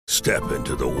Step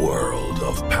into the world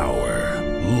of power,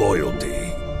 loyalty,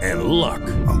 and luck.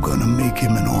 I'm gonna make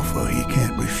him an offer he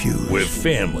can't refuse. With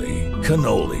family,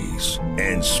 cannolis,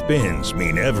 and spins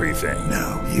mean everything.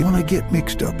 Now, you wanna get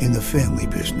mixed up in the family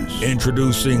business.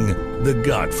 Introducing The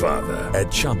Godfather at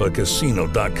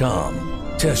ChumbaCasino.com.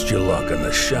 Test your luck in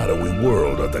the shadowy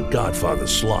world of The Godfather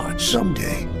slot.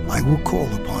 Someday, I will call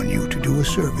upon you to do a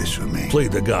service for me. Play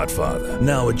The Godfather,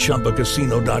 now at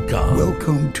ChumbaCasino.com.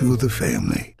 Welcome to the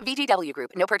family. VGW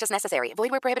Group. No purchase necessary. Void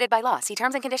where prohibited by law. See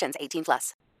terms and conditions.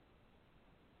 18+.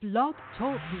 Blog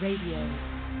Talk Radio.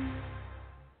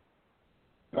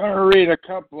 I'll read a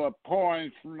couple of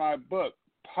poems from my book,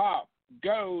 Pop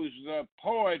Goes the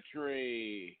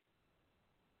Poetry.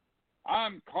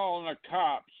 I'm calling the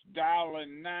cops,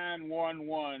 dialing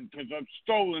 911 because I've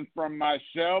stolen from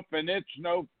myself and it's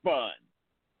no fun.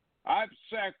 I've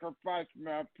sacrificed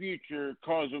my future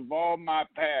because of all my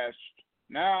past.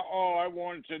 Now all I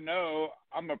wanted to know,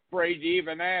 I'm afraid to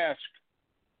even ask.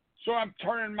 So I'm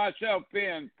turning myself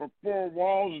in for 4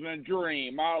 walls and a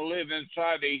dream. I'll live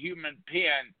inside a human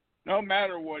pen, no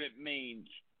matter what it means.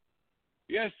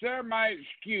 Yes, sir, my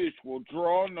excuse will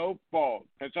draw no fault,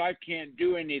 because I can't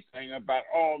do anything about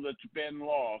all that's been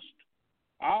lost.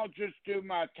 I'll just do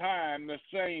my time the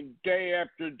same day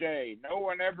after day. No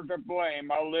one ever to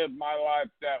blame. I'll live my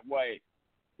life that way.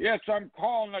 Yes, I'm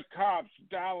calling the cops,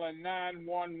 dialing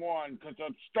 911, because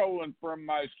I've stolen from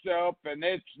myself, and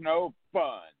it's no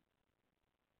fun.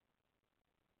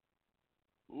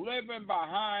 Living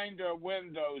behind a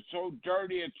window so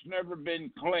dirty it's never been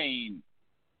clean.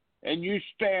 And you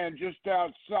stand just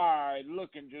outside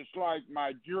looking just like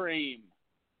my dream.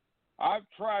 I've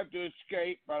tried to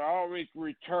escape, but I always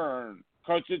return,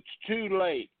 'cause it's too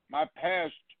late. My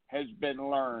past has been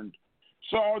learned.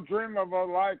 So I'll dream of a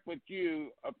life with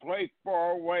you, a place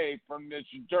far away from this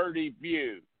dirty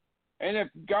view. And if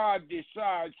God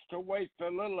decides to waste a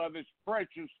little of his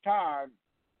precious time,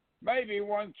 maybe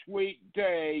one sweet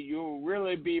day you'll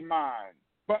really be mine.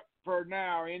 But for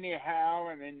now, anyhow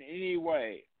and in any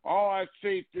way, all I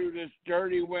see through this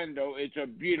dirty window is a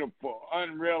beautiful,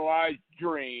 unrealized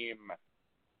dream.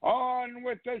 On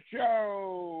with the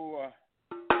show!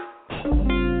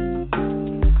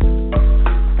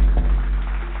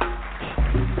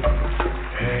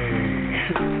 Hey.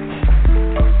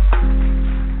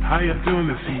 How you doing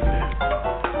this evening?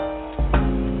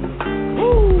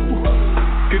 Woo!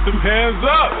 Get them hands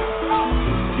up!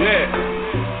 Yeah.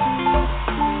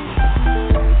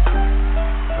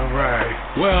 Alright,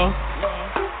 well,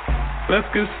 let's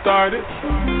get started.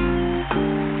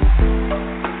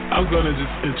 I'm gonna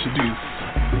just introduce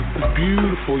this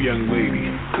beautiful young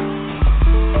lady.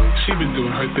 She's been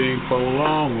doing her thing for a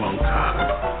long, long time.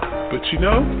 But you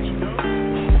know,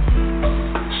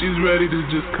 she's ready to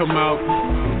just come out,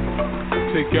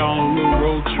 take y'all on a little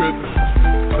road trip.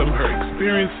 Some of her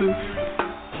experiences,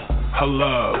 her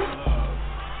love,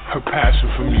 her passion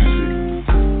for music.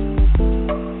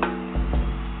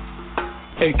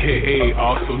 AKA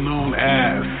also known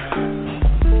as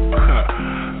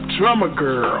Drummer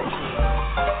Girl.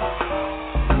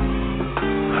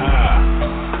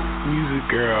 Music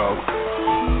Girl.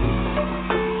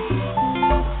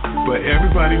 But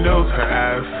everybody knows her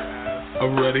as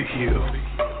Aretta Hill.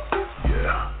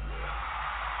 Yeah.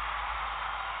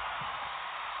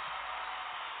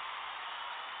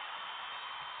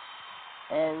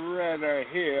 Aretta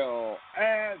Hill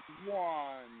as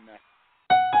one.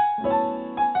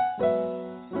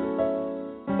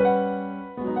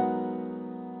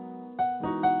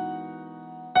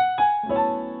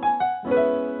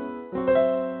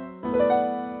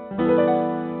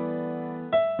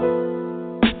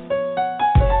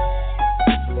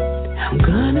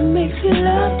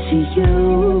 To you,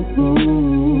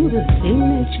 the thing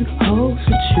that you hold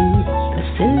so true, the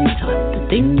silly thought, the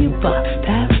thing you bought,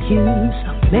 past you,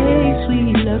 so many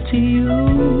sweet love to you,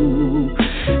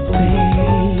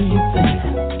 baby.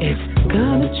 It's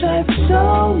gonna drive so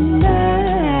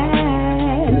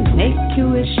mad, make you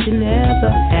wish you never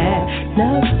had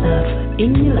love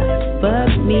in your life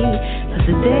but me. 'Cause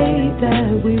the day that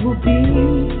we will be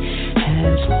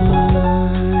as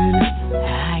one,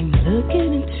 I'm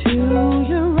looking into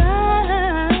your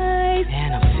eyes,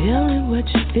 and I'm feeling what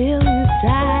you feel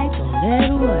inside. Don't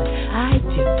let what I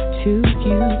do to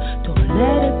you, don't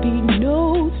let it be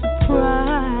no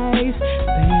surprise,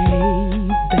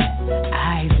 baby.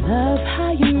 I love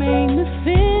how you make me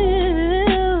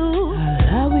feel. Our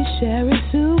love we share is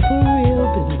super real.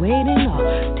 Been waiting all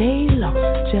day long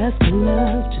just to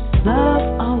love, just love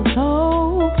all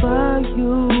over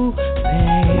you,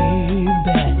 baby.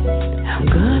 I'm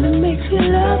gonna make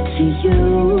love to you,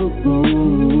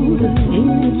 the thing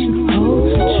that you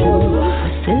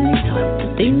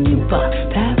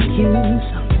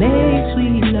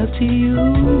to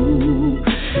you,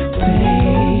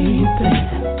 baby.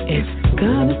 It's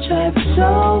gonna drive you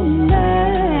so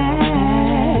mad.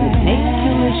 Make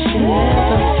you wish you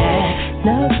never had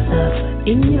love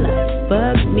in your life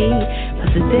but me. But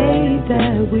the day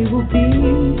that we will be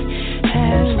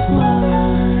as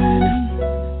one.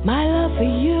 My love for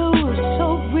you is so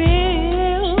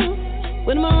real.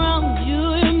 When I'm around you,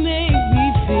 you make me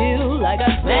feel like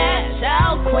a smash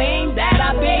out queen that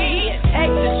I be. It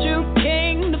takes a true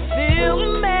king to feel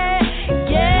me.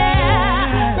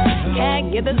 Yeah, can't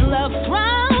get this love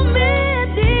from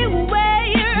anywhere.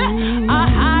 I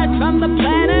hide from the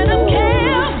planet of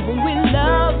care. When we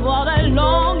love all that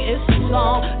long, it's a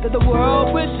song that the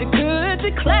world wish it could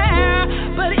declare.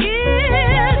 But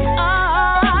it's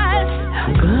ours.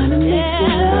 I'm gonna make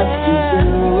love to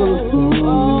you.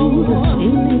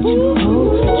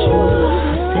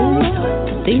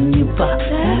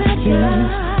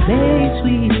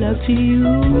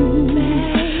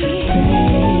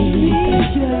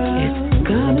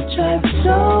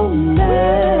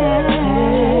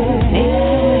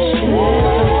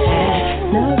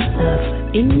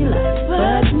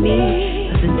 The thing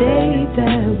that you hold so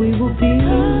true.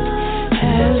 Silly thought, the thing you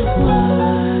bought last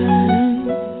year. Make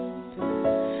sweet love to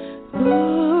you,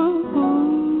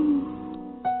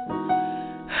 baby.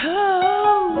 It's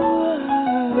gonna drive you so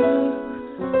mad.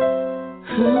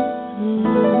 Make you wish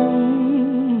you never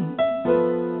had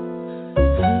love in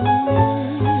your life but me.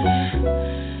 But the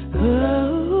day that we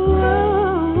will be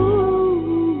as one.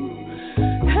 Ooh,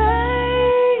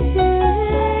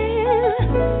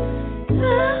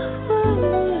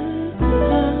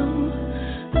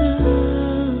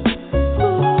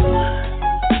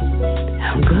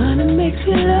 I'm gonna make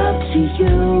love to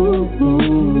you.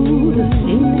 The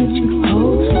thing that you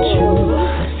hold so true.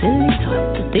 The silly thought,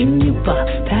 the thing you bought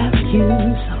past you.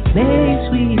 So make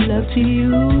sweet love to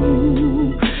you,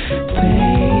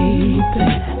 baby.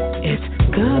 It's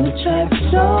gonna drive you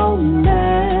so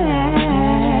mad.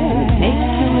 Make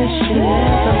you wish you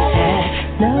never had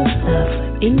love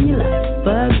in your life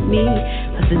but me.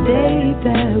 But the day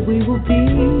that we will be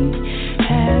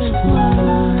as one.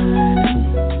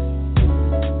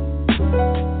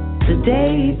 The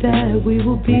day that we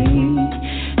will be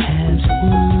as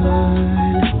one.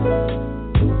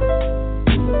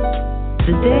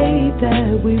 The day that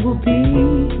we will be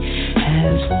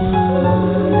as one.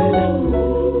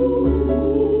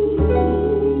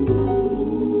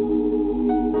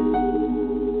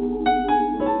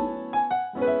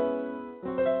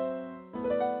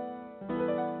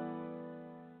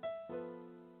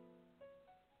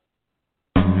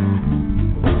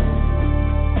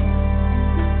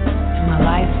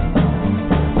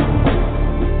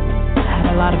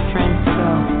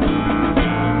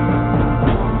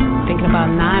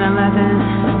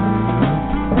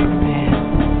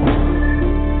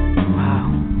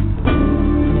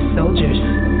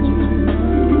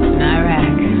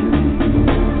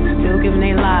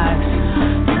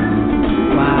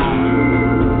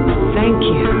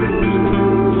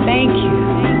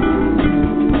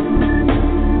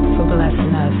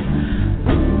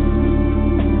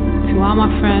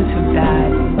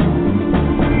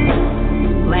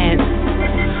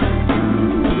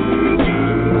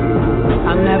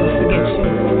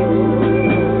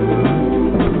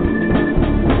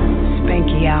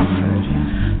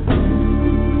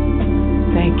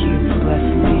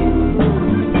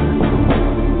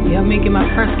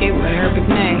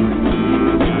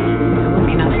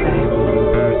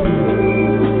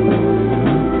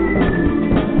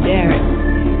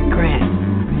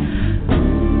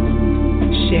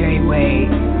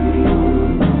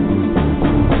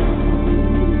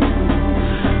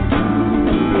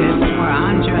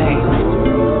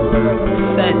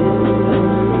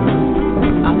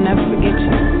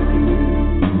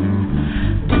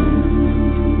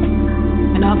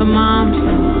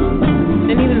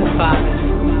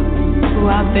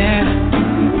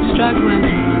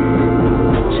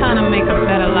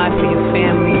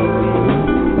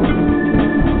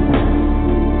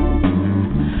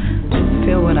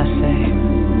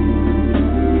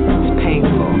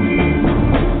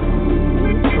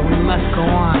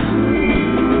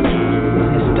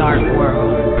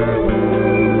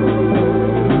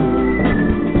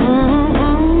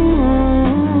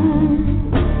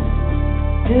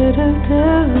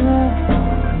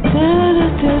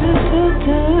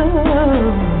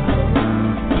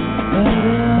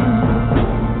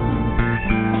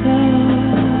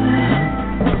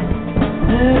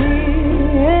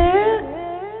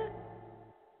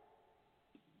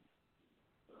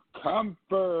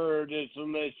 Comfort is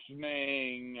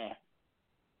listening.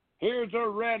 Here's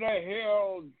Aretta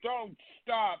Hill. Don't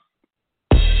stop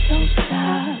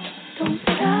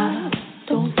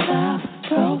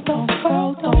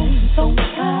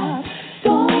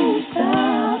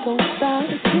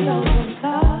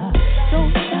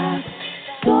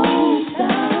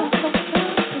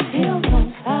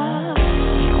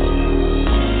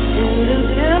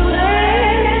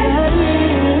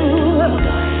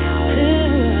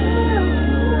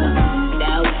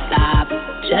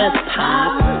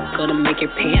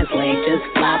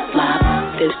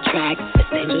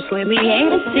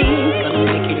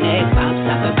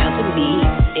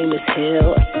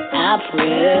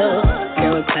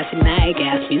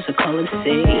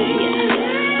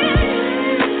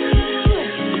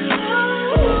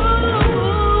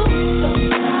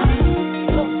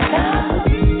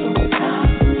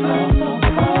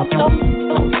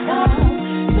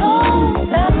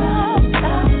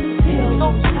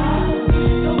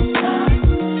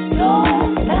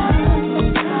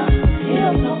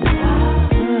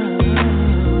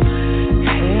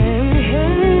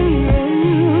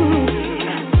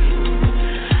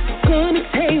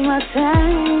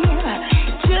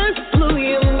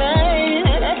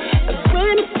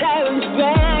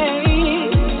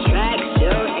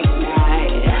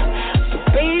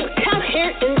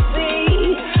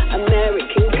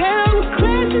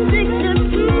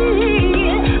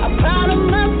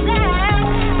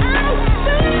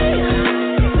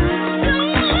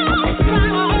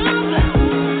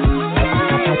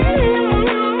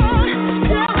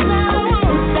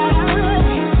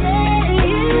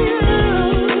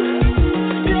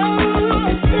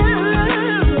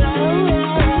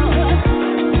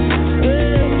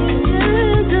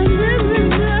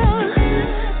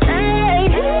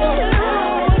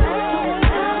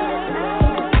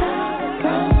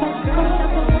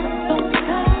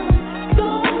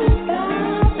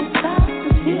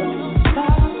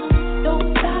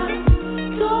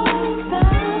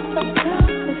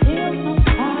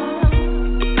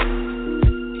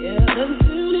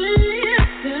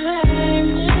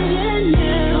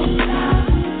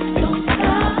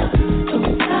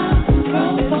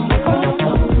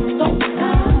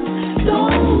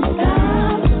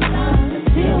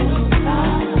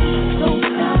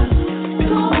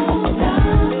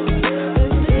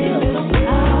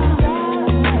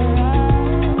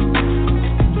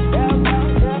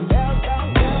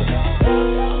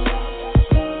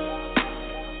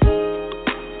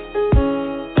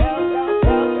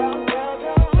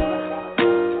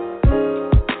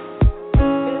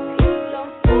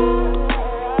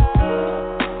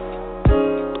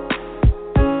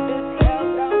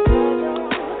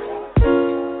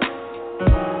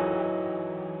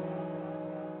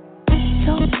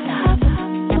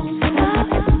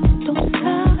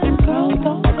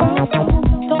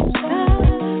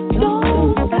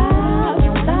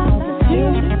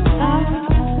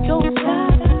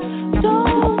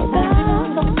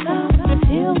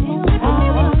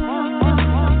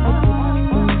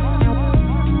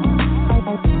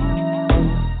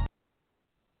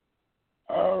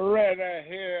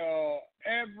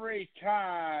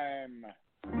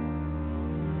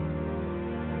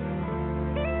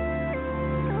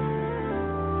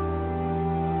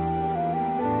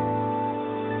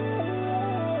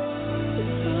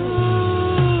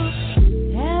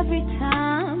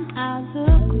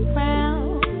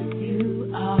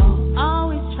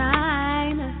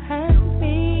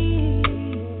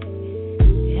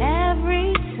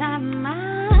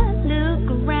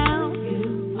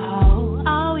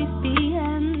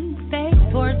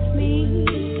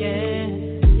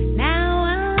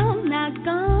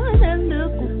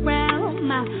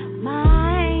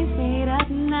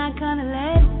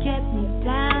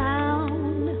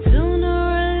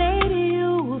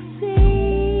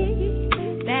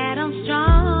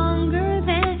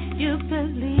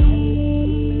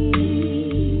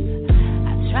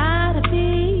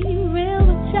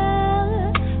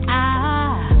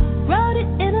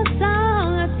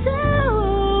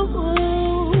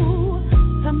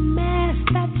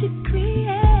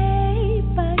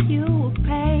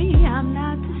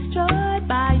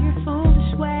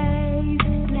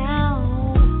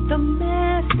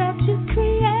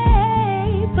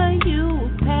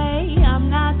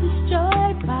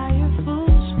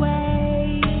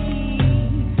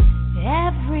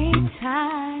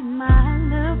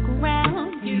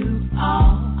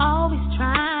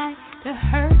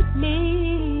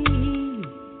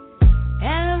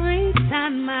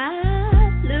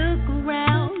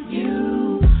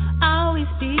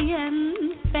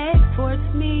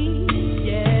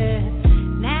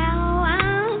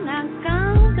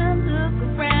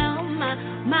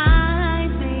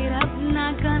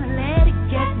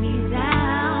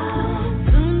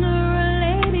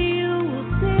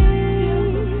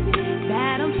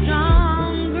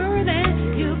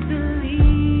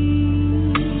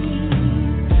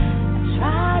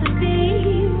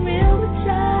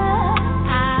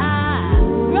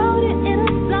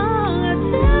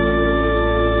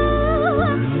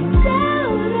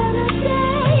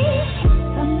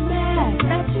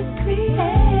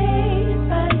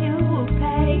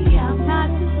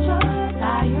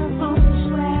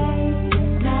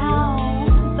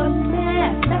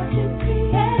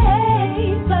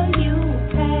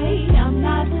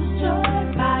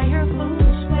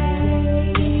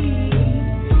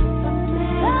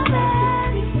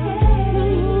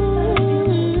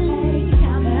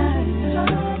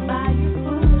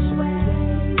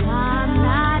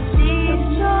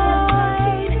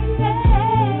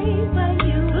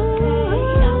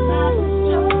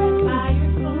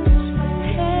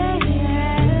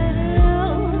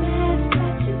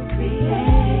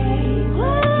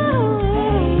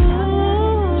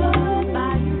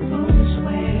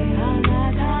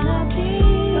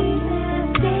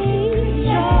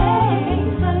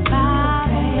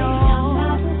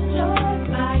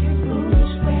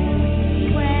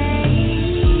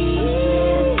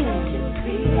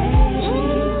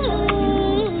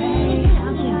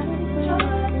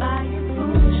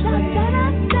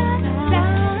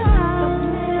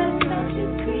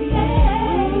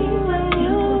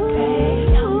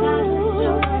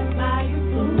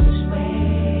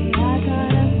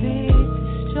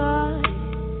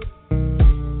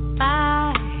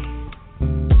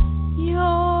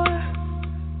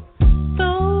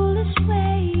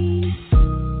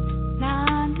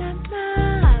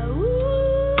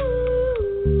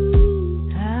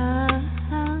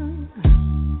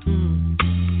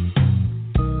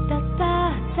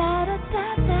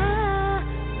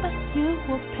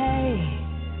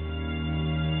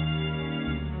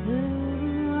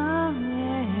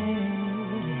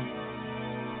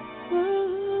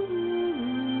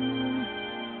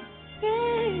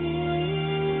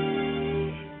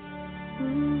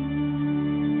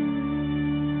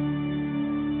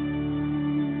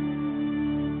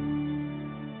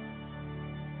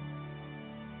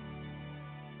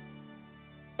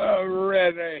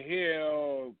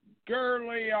Hill,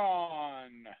 Girly On.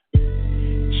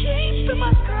 Keep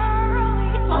my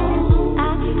girl on. I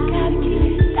gotta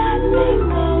keep that thing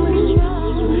going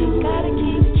strong. Gotta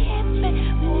keep it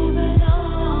moving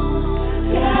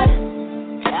on.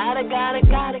 Gotta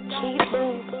keep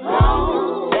moving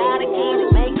on. Gotta keep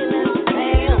it making us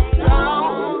feel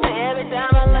strong. Every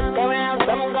time I look around,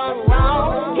 something goes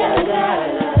wrong.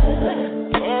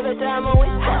 Every time I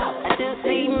wake up, I just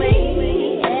see me.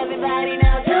 Everybody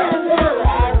now just what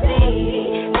I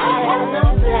see. I have no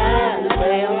time to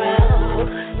play around.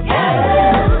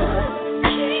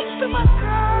 Keep my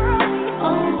girl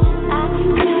on. I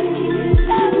gotta keep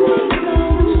that thing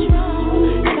going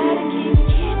strong. Gotta keep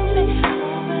it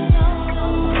moving on.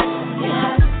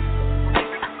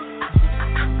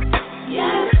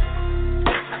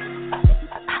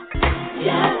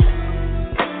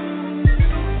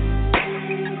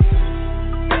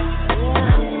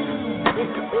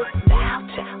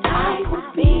 I will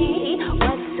be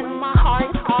what's in my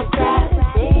heart. I'll try to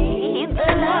see the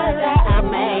love that I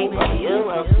made for you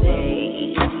will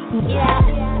see.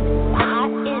 My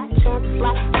intentions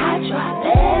like I try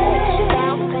it.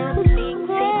 Out and see,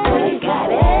 got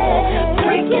it.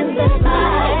 Freaking this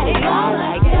night, all I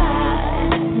got.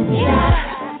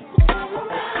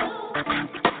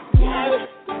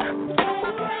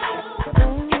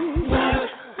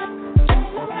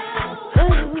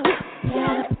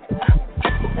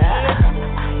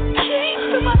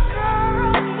 Keep my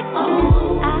girl on.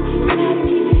 I gotta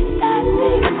keep that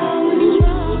thing going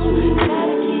strong.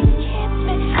 Gotta keep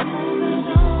it moving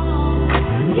on.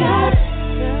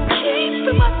 Keep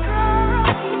my girl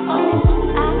on.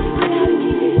 I gotta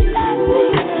keep that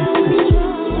thing going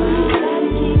strong. Gotta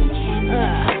keep it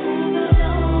moving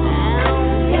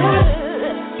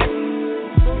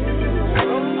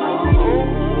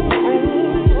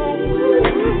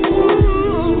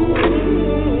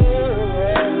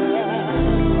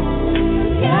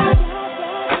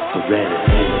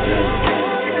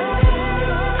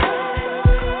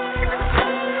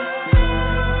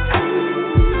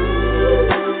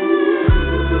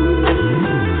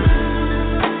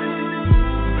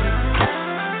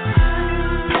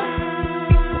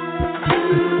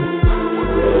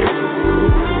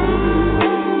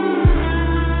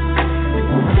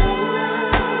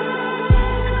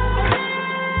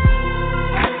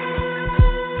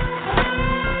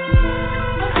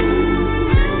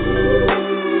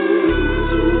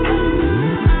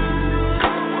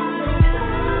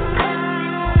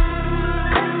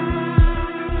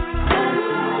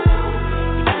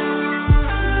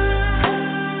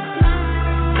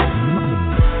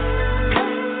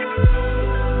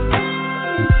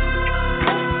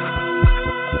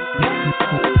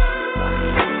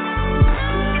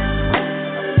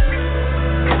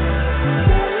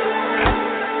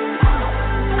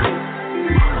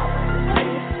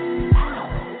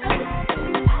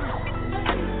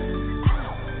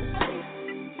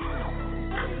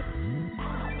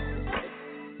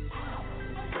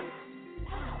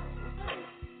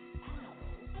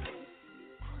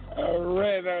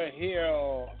Aretta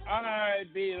Hill, I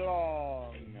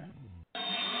belong.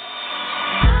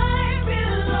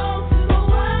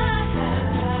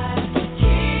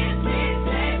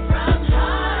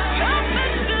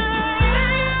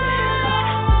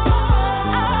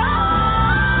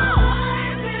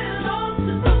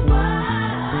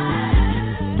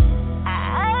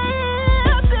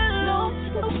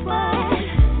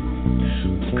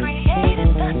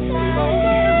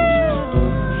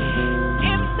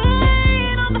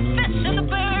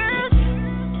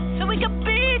 We could be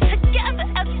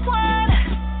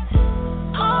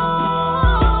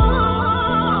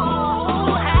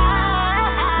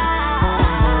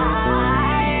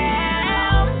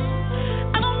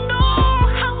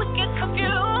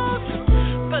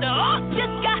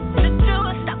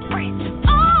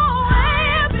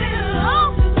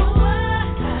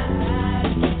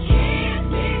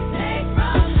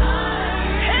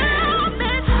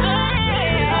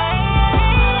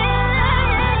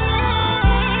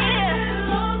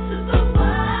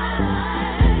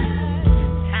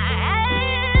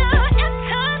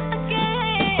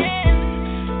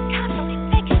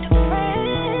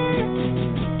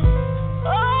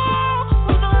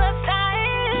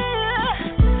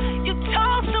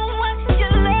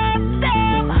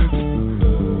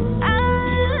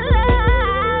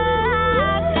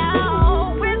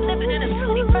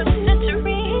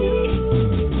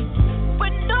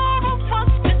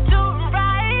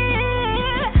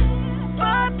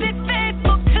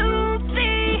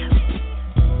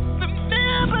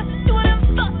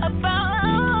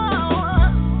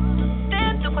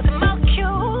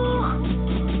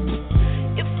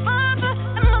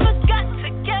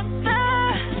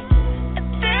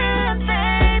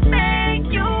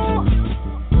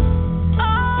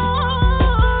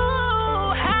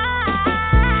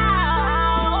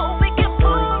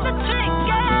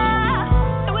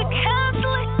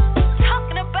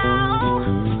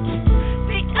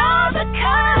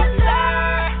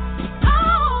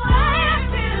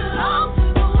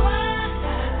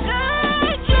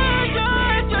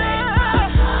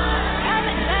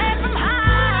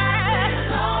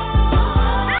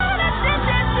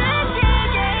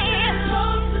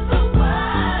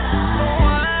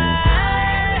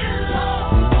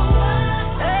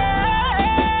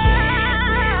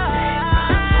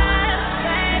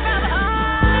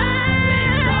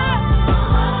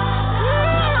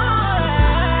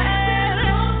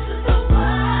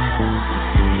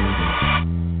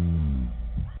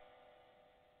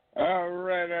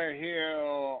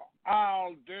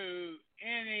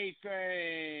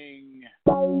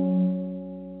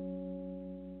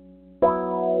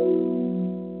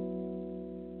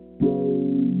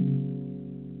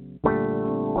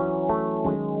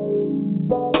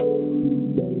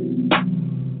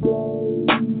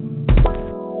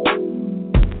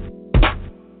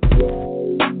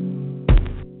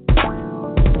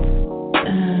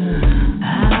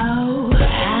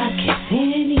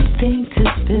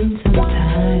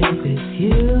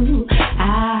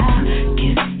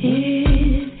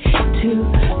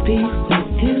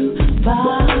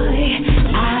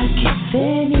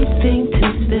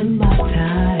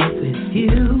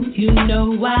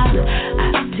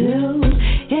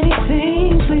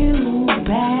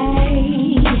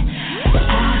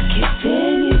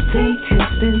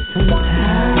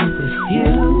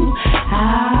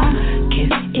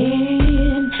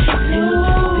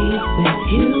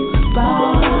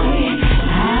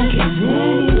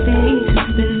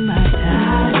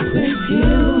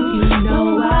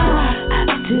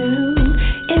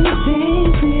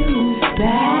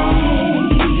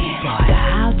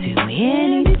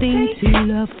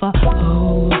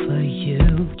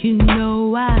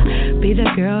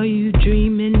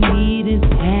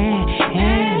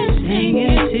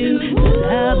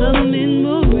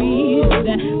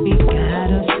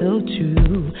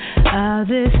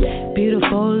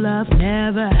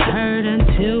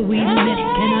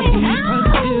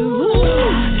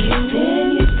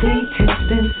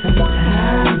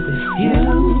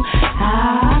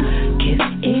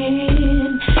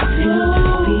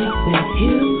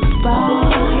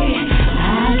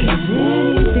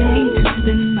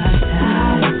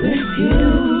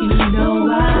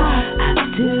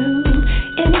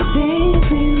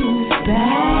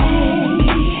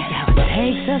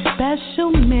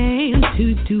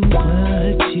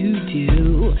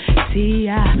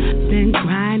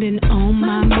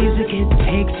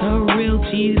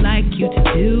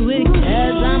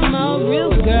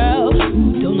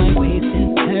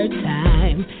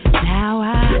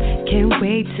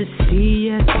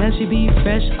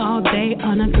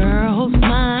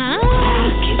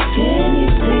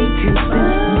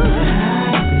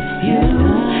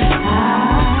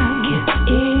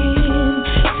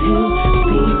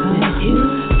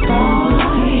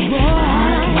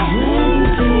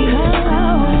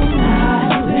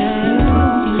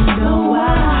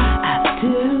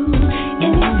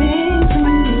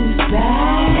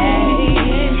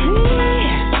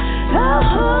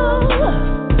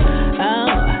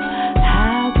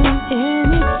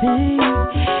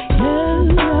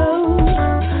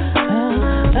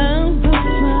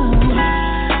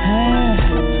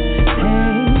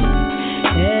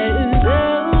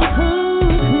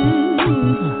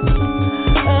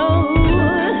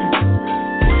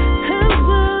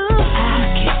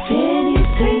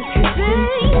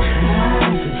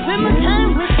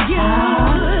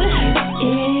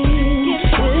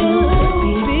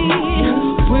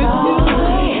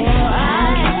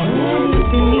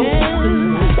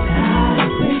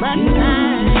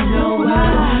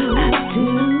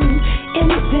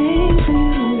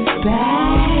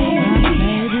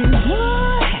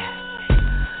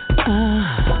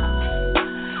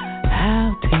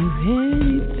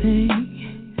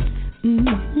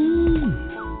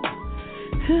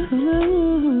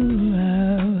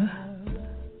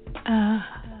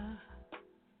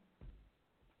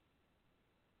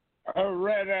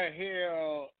Aretta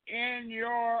Hill, In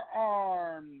Your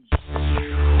Arms.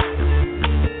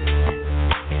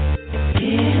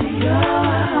 In your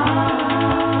arms,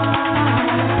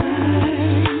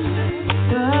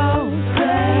 so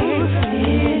safe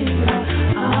in your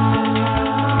arms.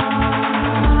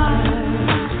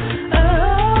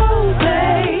 Oh,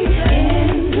 babe,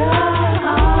 in your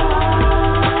arms.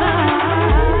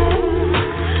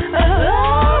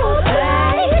 Oh,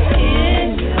 babe,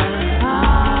 in your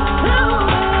arms.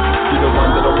 You're the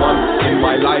one that I want in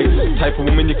my life. Type of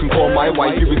woman you can call my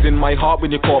wife. You was in my heart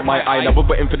when you caught my eye. Never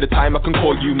waiting for the time I can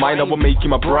call you mine. I will make you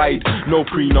my bride. No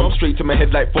prenup, straight to my head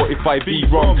like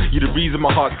 45B wrong. You're the reason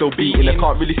my heart's still beating. I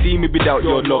can't really see me without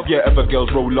your love. Yeah, other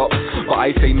girls roll up, but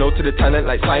I say no to the talent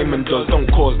like Simon does. Don't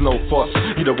cause no fuss.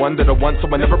 You're the one that I want, so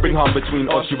I never bring harm between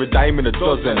us. You're a dime in a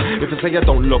dozen. If I say I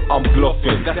don't love, I'm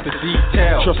bluffing. That's the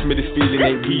detail. Trust me, this feeling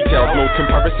ain't retail. No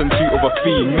comparison to other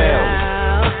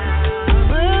females.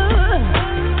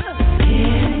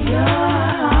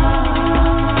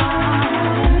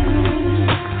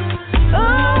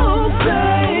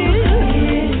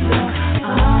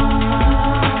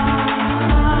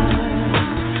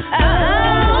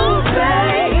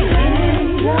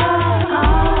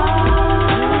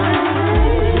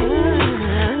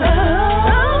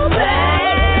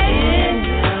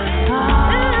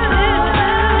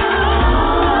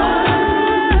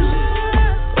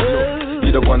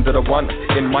 one that I want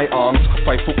in my arms.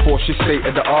 5'4", she's state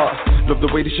of the art. Love the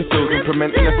way that she feels,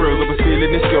 implementing the thrills. I was feeling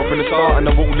this girl from the start, and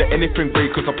I won't let anything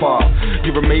break us apart.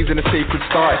 You're amazing, a sacred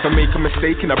start. If I make a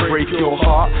mistake and I break your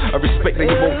heart, I respect that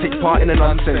you won't take part in the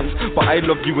nonsense, but I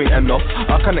love you ain't enough.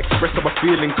 I can express how I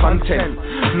feel in content.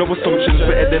 No assumptions,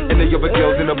 better than any other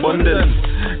girls in abundance.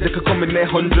 They could come in their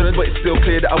hundreds, but it's still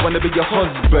clear that I wanna be your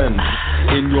husband.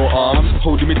 In your arms,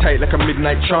 holding me tight like a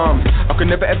midnight charm. I could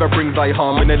never ever bring thy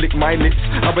harm. When I lick my lips,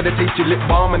 I wanna taste your lip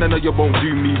balm, and I know you won't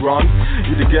do me wrong.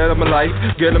 You're the girl of my life,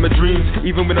 girl of my dreams.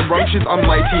 Even when I'm wrong, she's on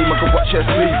my team. I can watch her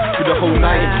sleep through the whole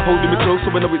night, holding me close so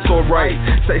I know it's alright.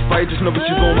 Satisfied, just know that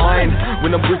she's all mine.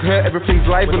 When I'm with her, everything's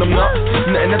live. When I'm not,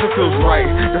 it never feels right.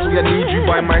 That's why I need you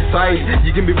by my side.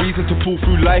 You give me reason to pull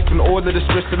through life, and all of the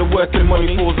stress of the work and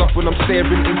money falls off when I'm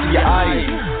staring into your eyes.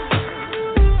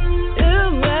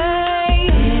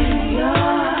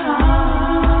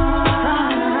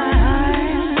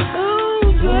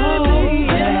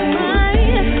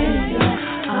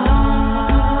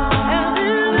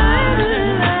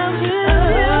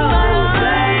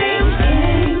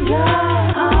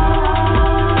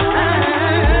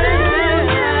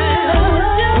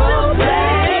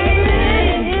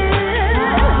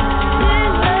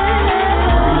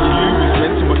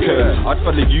 I'd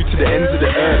follow you to the ends of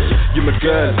the earth. You're my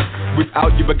girl.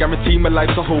 Without you, I guarantee my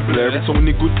life's a whole blur. It's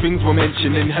only good things we're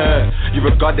mentioning her.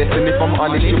 You're a goddess, and if I'm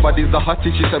honest, your body's the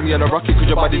hottest. She sent me on a rocket, cause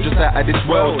your body just out of this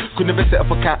world. Could never set up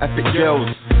a counterfeit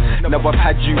girls. Now I've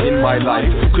had you in my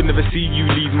life. Could never see you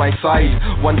leave my side.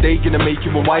 One day gonna make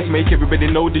you my wife, make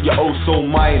everybody know that you're oh so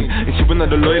mine. And she one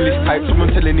of the loyalist types, so I'm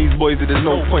telling these boys that there's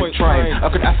no point trying. I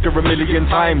could ask her a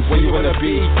million times where you wanna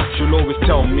be. She'll always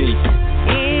tell me.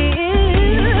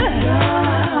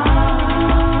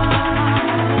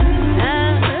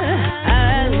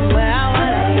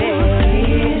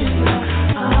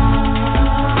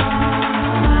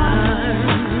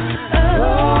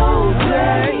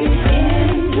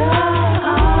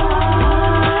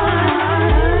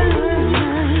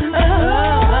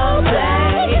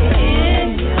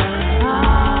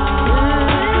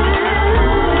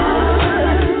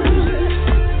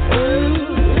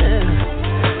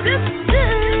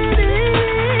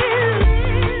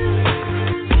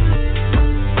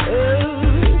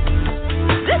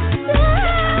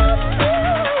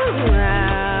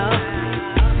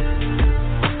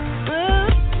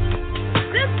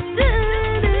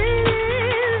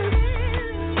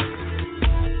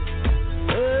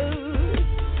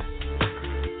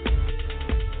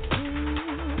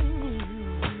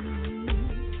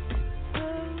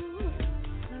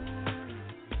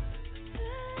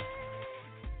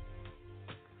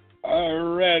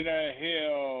 Aretta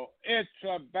Hill, it's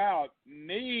about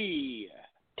me.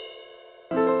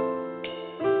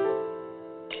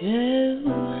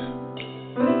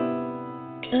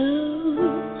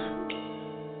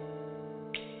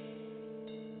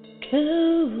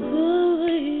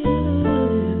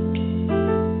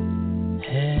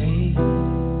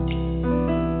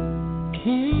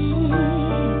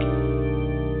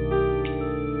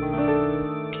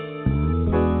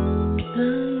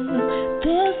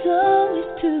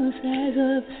 Sides of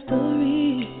a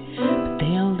story, but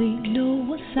they only know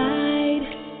one side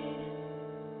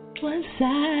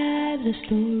of the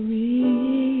story.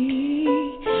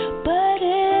 But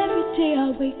every day I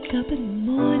wake up in the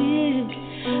morning,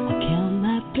 I count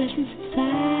my blessings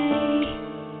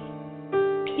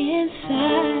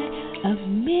inside of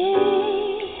me,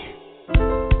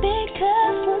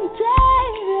 because one day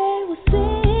they will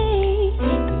see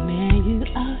the man you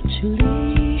are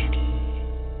truly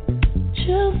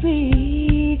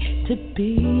to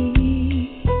be.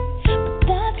 But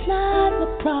that's not the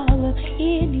problem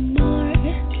anymore,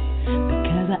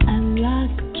 because I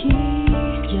unlocked the key,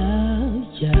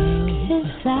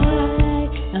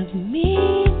 inside of me.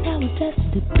 Now it's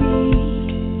destined to be.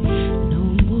 No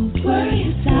more worry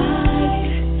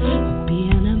inside of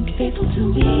being unfaithful to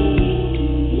me,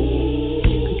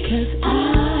 because I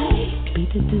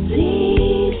beat the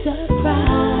disease of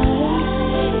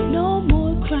pride. No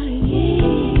more crying.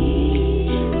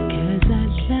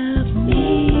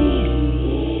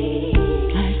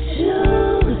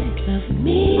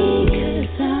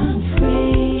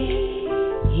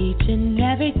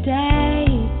 Every day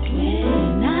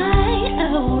when I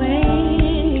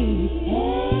awake, I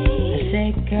say,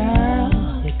 girl,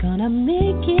 you're gonna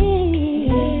make it.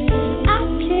 I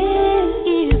can't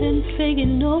even figure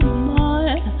no more.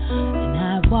 And I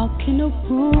walk in the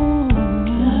room,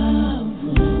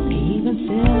 they even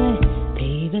feel it,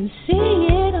 they even see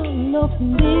it all over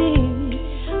me.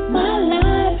 My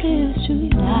life is truly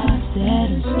not set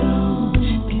in stone,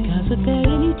 because of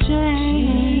any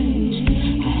change.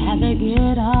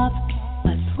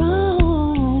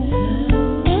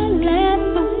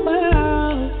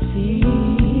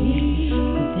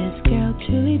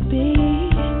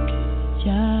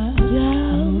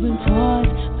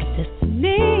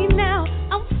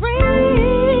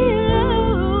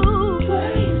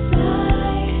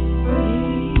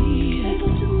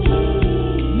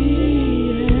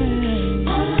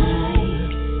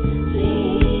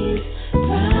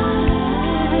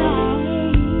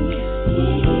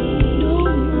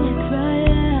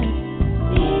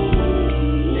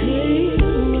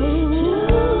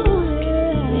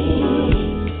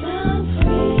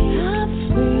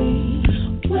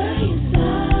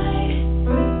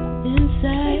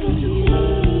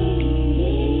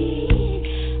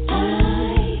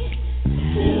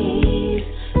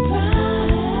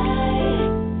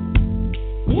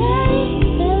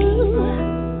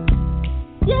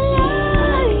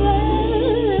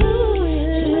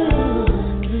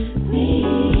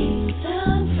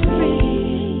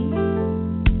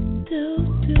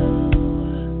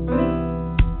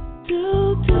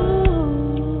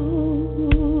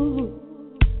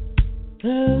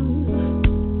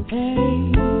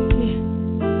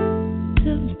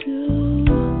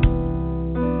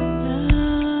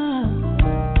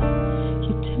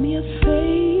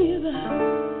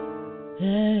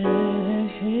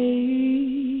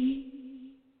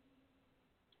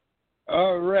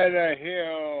 Aretta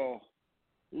Hill,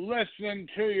 listen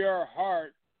to your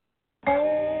heart.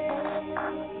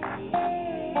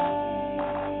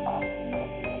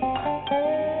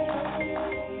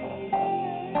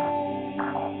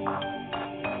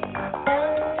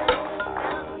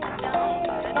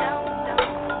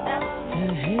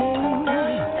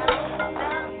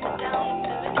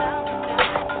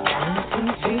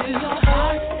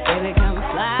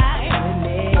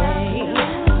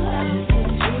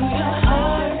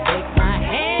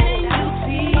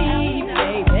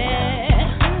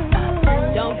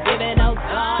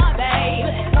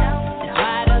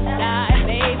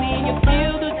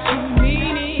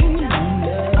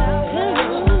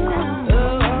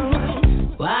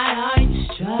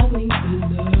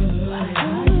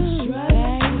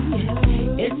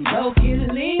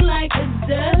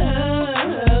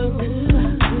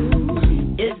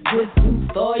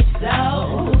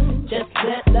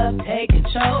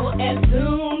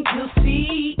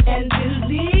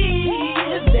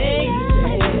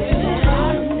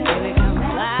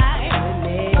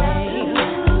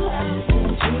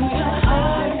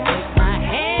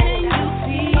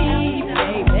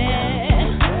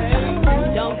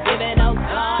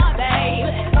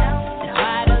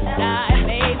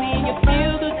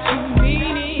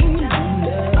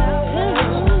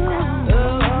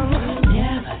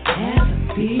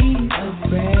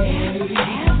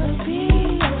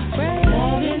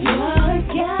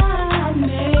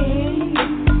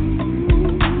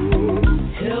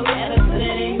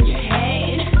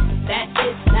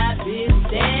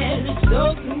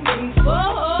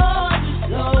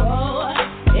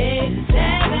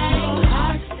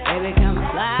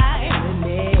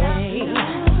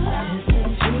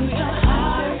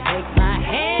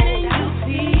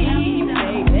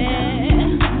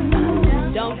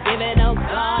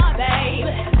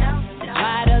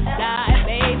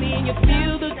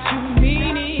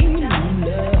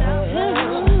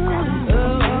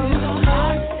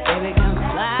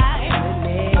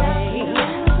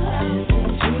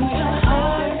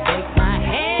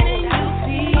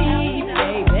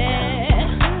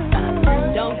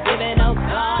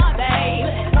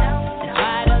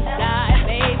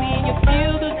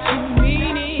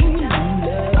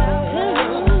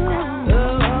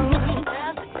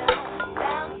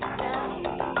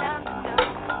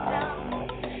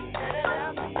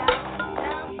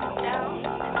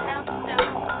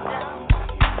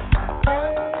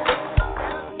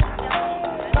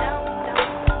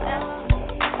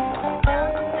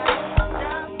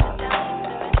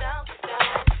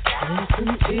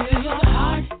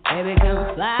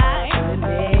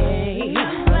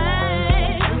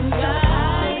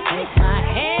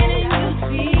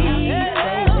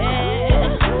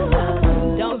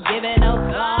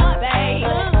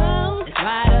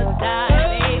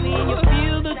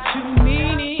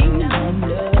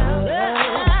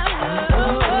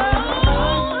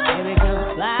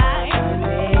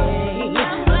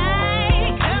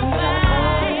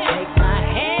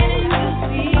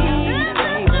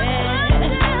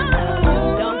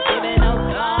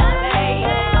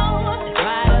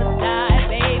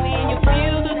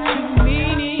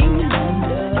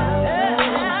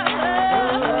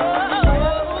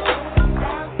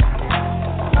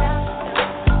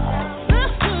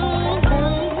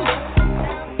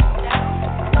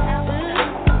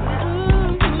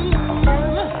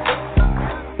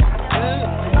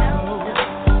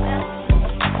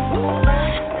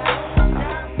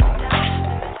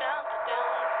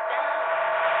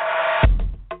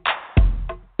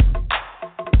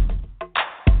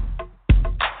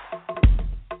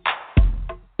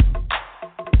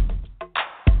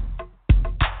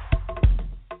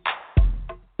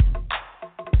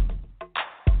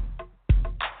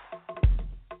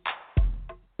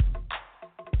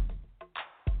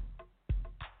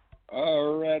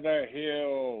 Aretta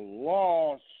Hill,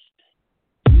 Lost.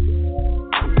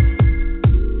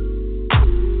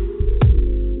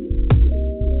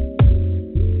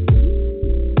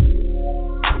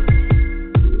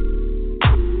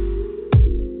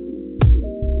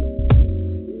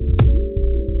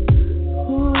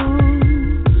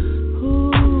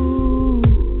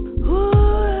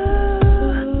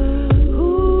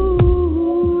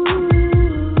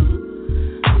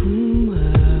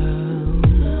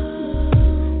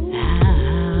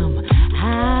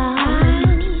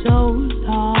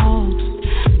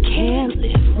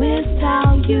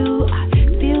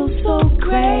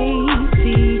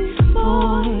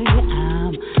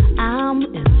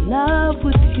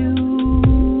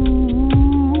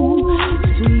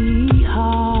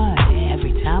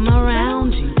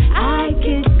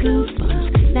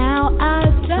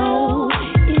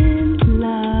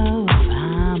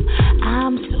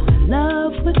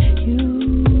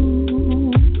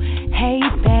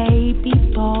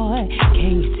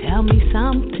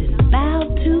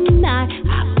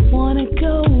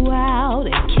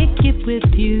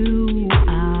 with you.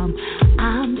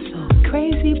 I'm so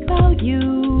crazy about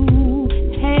you.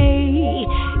 Hey,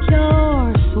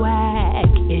 your swag,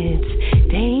 it's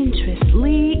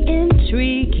dangerously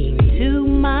intriguing to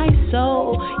my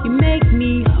soul. You make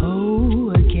me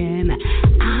whole again.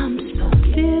 I'm so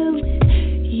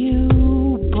feeling you,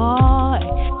 boy.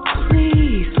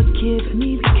 Please forgive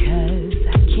me because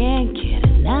I can't get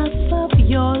enough of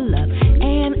your love,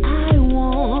 and I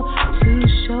want to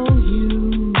show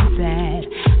you that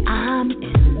I'm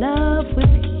in love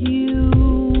with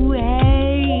you.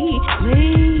 Hey,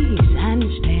 please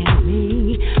understand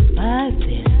me, but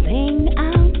this thing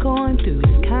I'm going through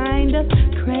is kind of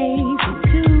crazy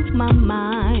to my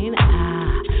mind.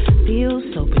 I feel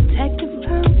so protective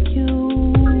of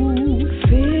you.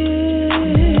 Feel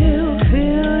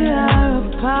you're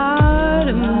a part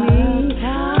of me.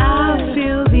 I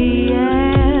feel the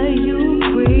air you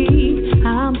breathe.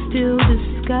 I'm still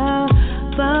discovering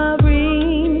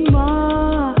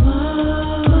more.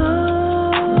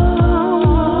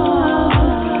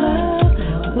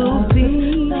 Will be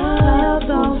love,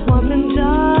 the warmth and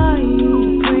joy you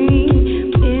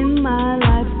bring in my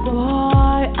life,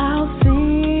 boy. I'll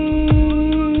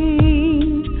sing.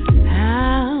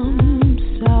 I'm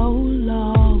so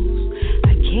lost, I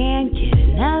can't get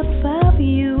enough of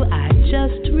you. I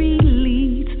just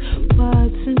release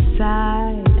what's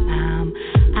inside.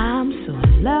 I'm so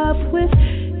in love with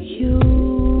you.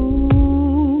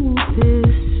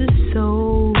 This is so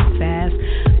fast,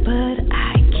 but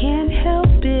I can't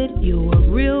help it. You're a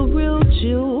real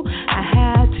jewel. I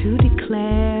had to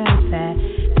declare that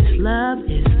this love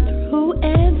is through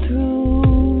and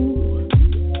through.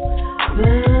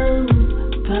 Boom,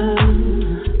 boom.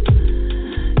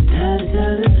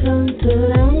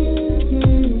 Da-da-da-da-dum-dum.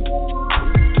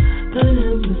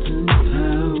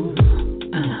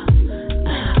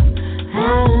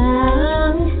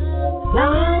 I'm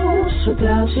lost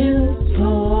without you,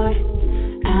 boy.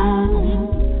 I'm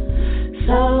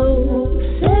so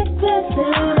sick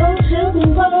without you,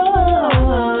 boy.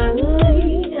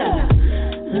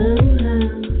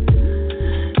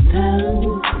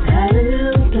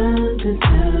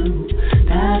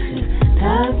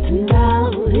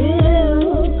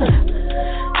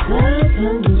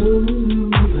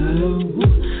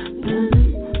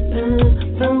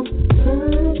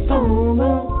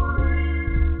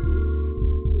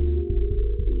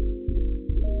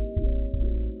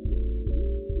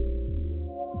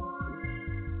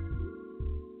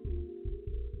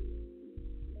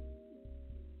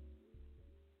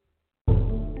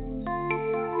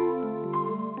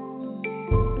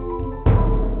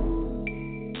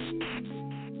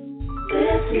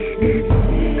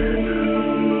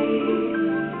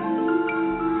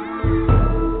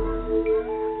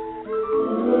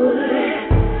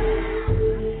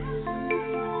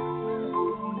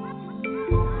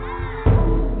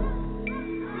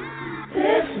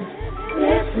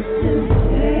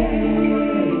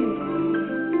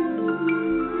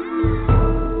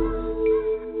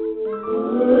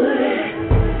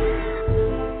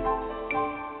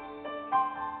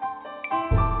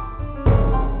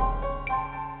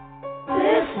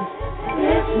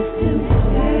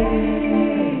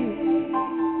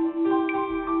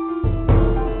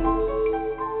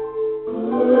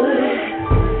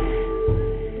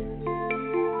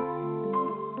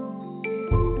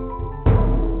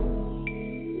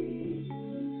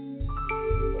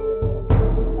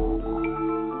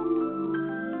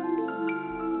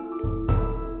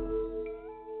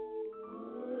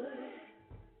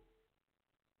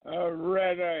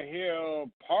 Aretta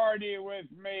Hill, party with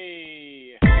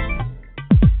me.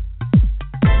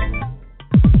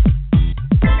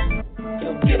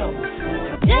 Get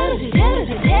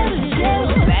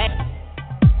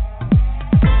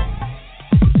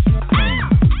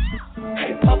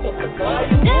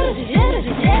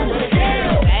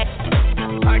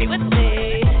party with me.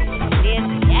 In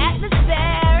the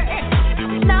atmosphere.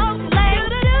 No flame.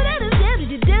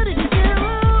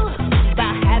 By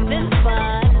having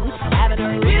fun, having a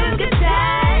real good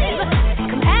time.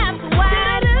 Come have some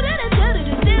wine.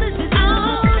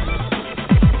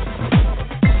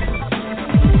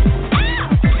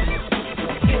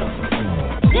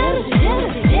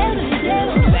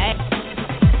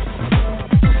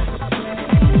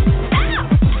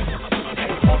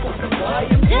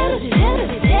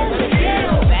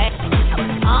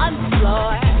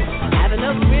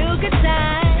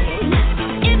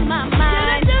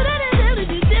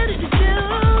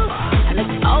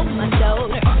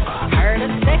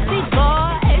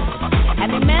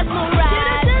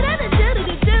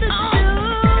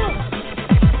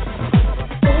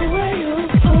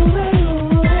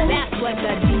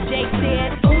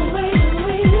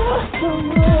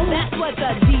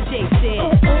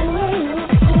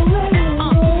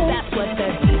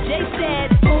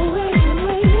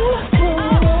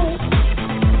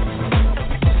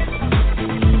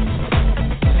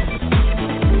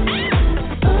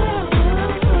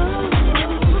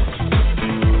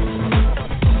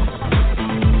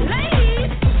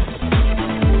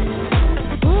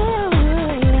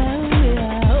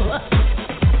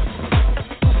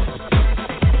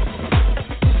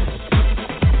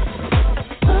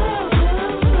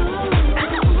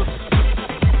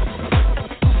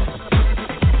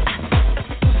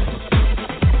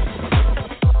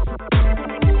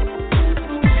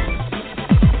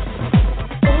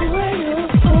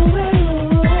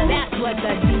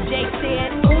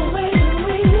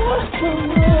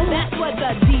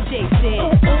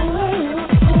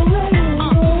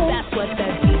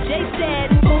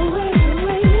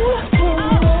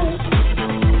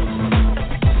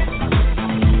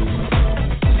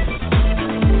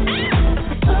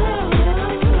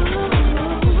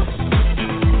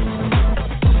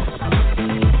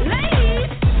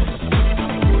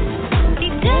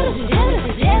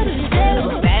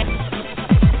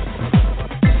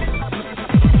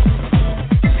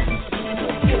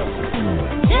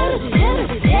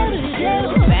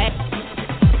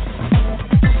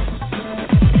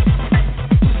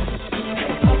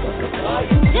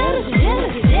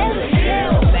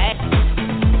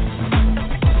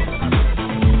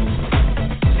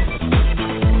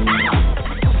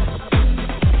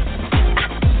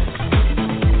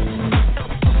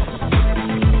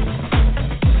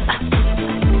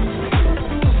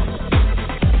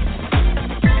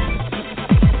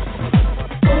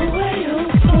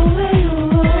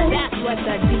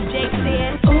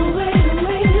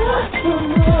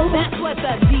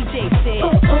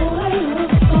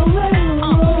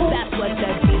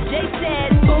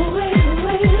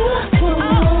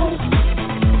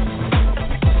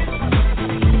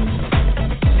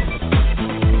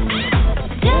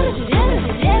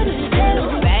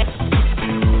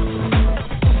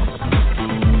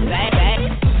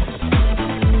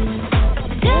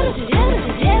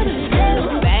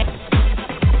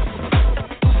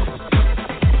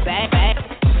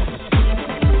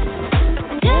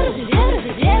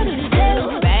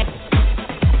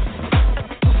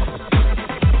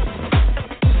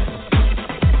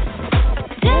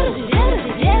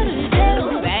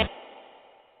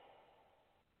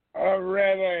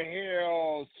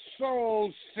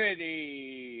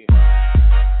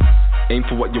 Aim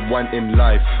for what you want in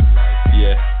life.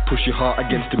 Yeah, push your heart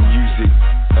against the music.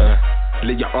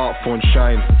 Let your art form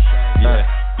shine.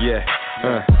 You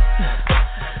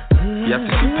have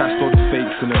to see past all the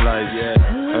fakes and the lies.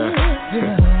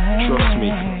 Trust me,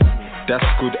 that's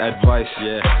good advice.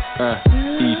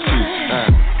 E2.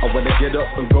 I wanna get up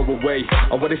and go away.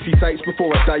 I wanna see sights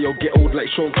before I die or get old like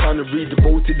Sean Connery.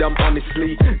 Devoted, I'm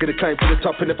honestly gonna climb to the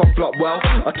top, and if I flop, well,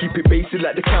 I keep it basic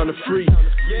like the count of 3.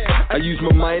 I use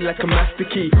my mind like a master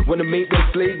key. Wanna make me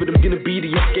a slave, but I'm gonna be the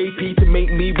escapee. To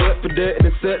make me work for dirt and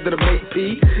assert that I make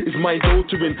P is mind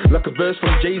altering, like a verse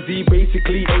from Jay-Z.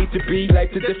 Basically A to B,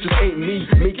 life to death just ain't me.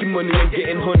 Making money and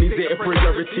getting honey's it a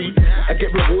priority. I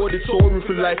get rewarded soaring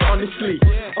for life, honestly.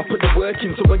 I put the work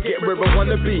in so I get where I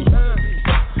wanna be.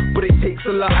 But it takes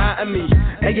a lot out of me.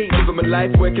 I ain't living my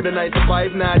life working a 9 to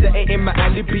 5 now. That ain't in my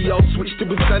alibi, I'll switch to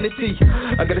insanity.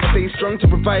 I gotta stay strong to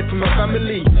provide for my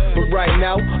family. But right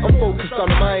now, I'm focused on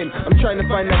mine. I'm trying to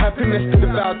find the happiness to the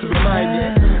vow to be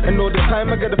mine. And all the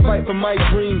time I gotta fight for my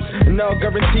dreams. And I'll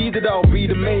guarantee that I'll be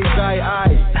the main guy.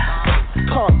 I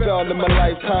can't fail in my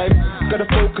lifetime. Gotta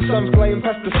focus on flying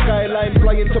past the skyline.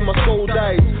 Flying till my soul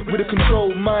dies with a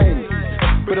controlled mind.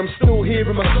 But I'm still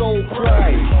hearing my soul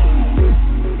cry.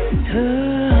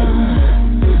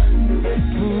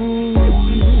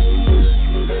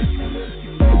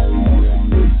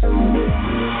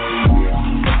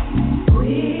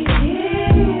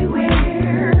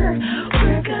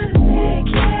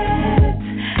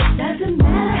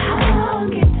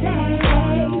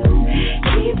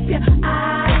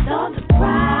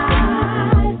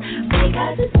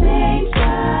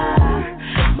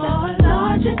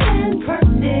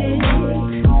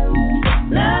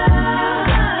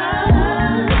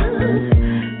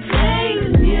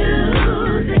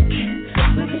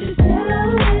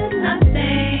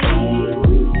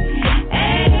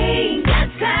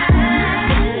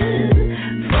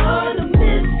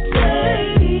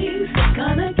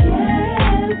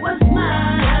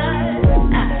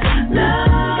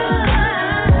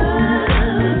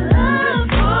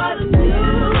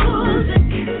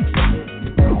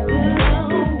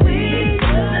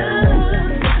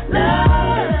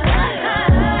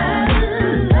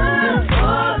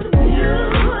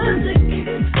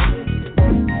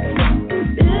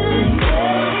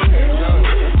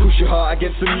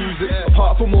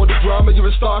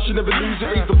 Never lose it,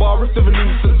 raise the bar if they're a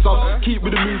nuisance. I'll keep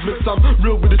with the movements, I'm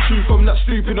real with the truth, I'm not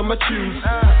stupid on my tunes.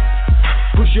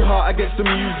 Push your heart against the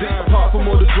music. Apart from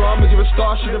all the dramas, you're a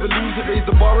star, should never lose it. Raise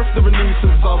the bar if they're a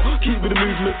nuisance. I'll keep with the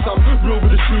movements, I'm real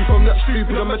with the truth, I'm not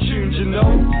stupid on my tunes, you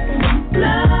know.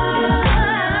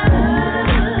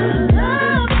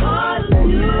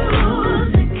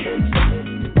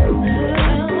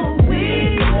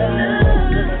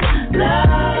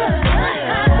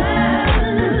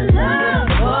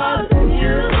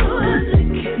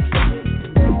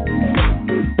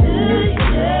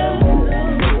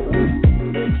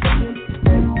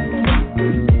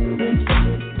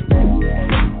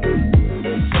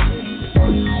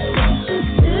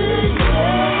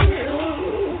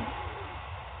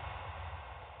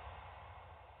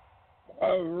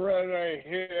 Aretta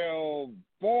Hill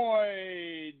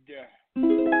Boyd.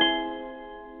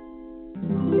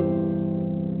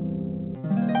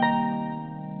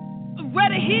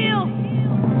 Aretta Hill.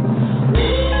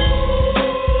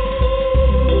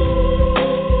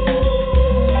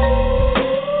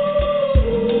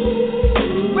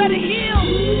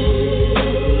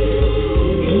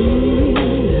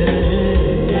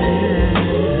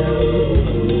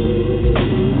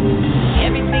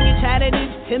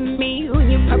 To me,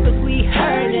 when you purposely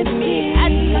hurting me, I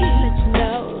just let you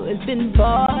know it's been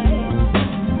boy.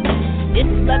 This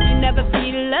love you never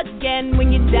feel again.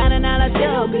 When you're down and out,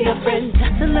 I'll be your friend.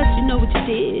 Just to let you know what you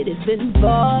did, it's been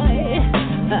boy.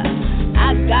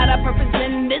 I got a purpose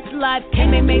in this life,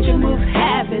 can't make major moves,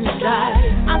 half inside.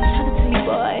 I'm trying to tell you,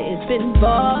 boy, it's been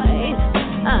boy.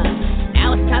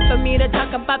 Now it's time for me to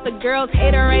talk about the girls,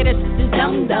 haters, sisters,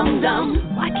 dumb, dumb,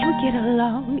 dumb. Why can't we get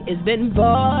along? It's been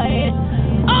boy.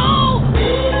 Oh!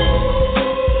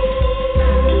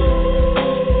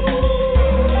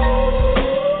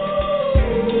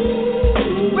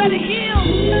 Aretta Hill.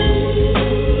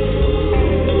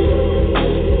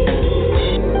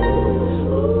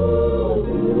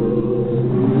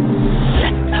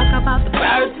 Let's talk about the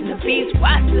birds and the bees.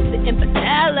 Watch this, the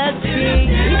infidelity.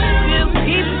 Real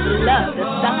people love the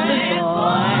something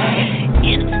boy.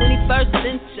 In the 21st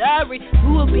century, who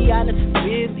will be honest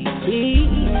really be?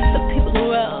 The people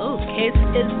who else case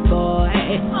is boy.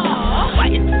 Why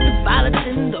is the violence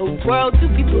in the world? Do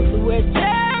people who wear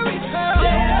Jerry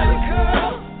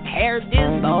curl hair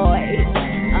this boy?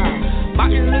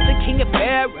 Martin Luther King and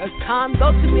Farrakhan.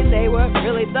 Those to me, they were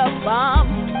really the bomb.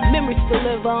 Memories still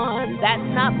live on that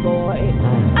night, boy.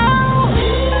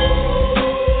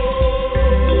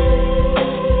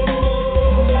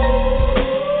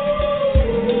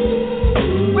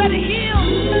 Ready here.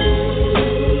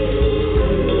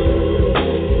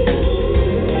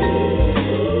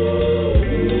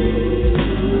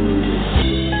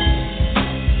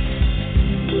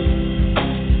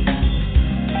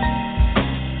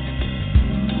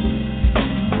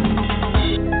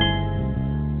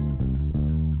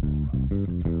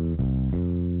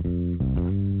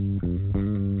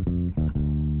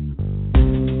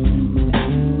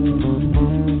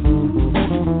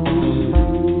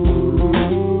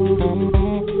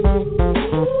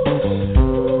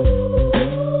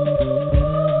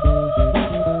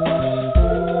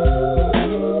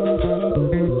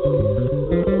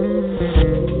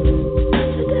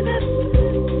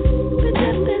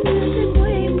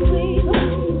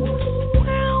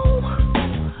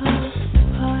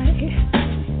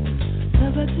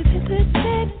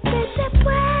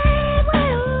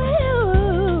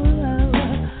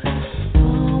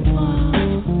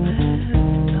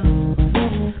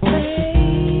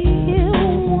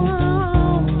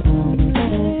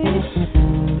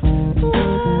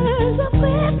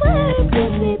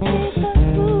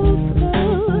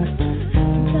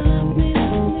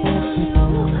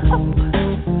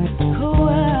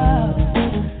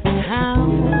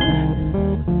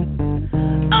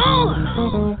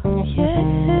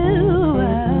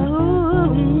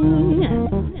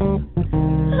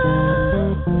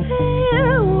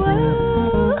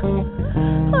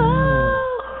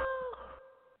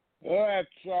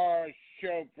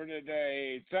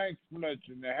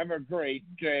 Have a great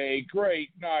day, great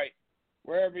night,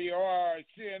 wherever you are.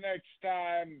 See you next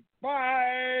time.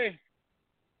 Bye.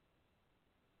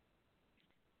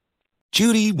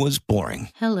 Judy was boring.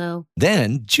 Hello.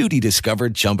 Then Judy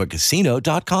discovered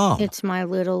ChumbaCasino.com. It's my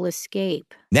little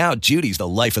escape. Now Judy's the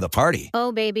life of the party.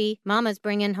 Oh, baby, mama's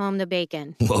bringing home the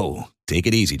bacon. Whoa, take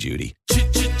it easy, Judy.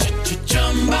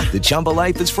 The Chumba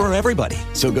life is for everybody.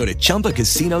 So go to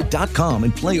ChumbaCasino.com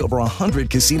and play over 100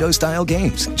 casino-style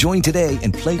games. Join today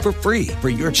and play for free for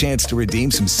your chance to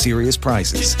redeem some serious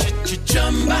prizes.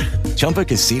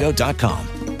 ChumbaCasino.com.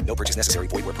 No purchase necessary.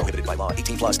 Void where prohibited by law.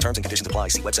 18 plus terms and conditions apply.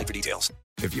 See website for details.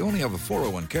 If you only have a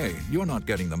 401k, you're not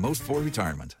getting the most for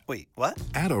retirement. Wait, what?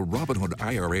 Add a Robinhood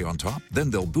IRA on top,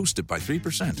 then they'll boost it by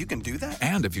 3%. You can do that?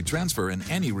 And if you transfer in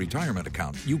any retirement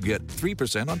account, you get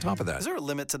 3% on top of that. Is there a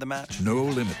limit to the match? No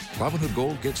limit. Robinhood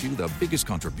Gold gets you the biggest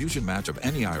contribution match of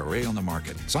any IRA on the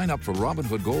market. Sign up for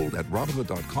Robinhood Gold at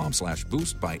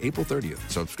Robinhood.com/boost by April 30th.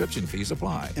 Subscription fees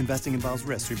apply. Investing involves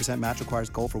risk. 3% match requires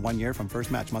gold for 1 year from first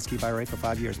match. Must keep IRA for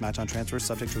 5 years. Match on transfers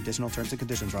subject to additional terms and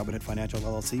conditions. Robinhood Financial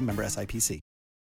LLC. Member SIPC.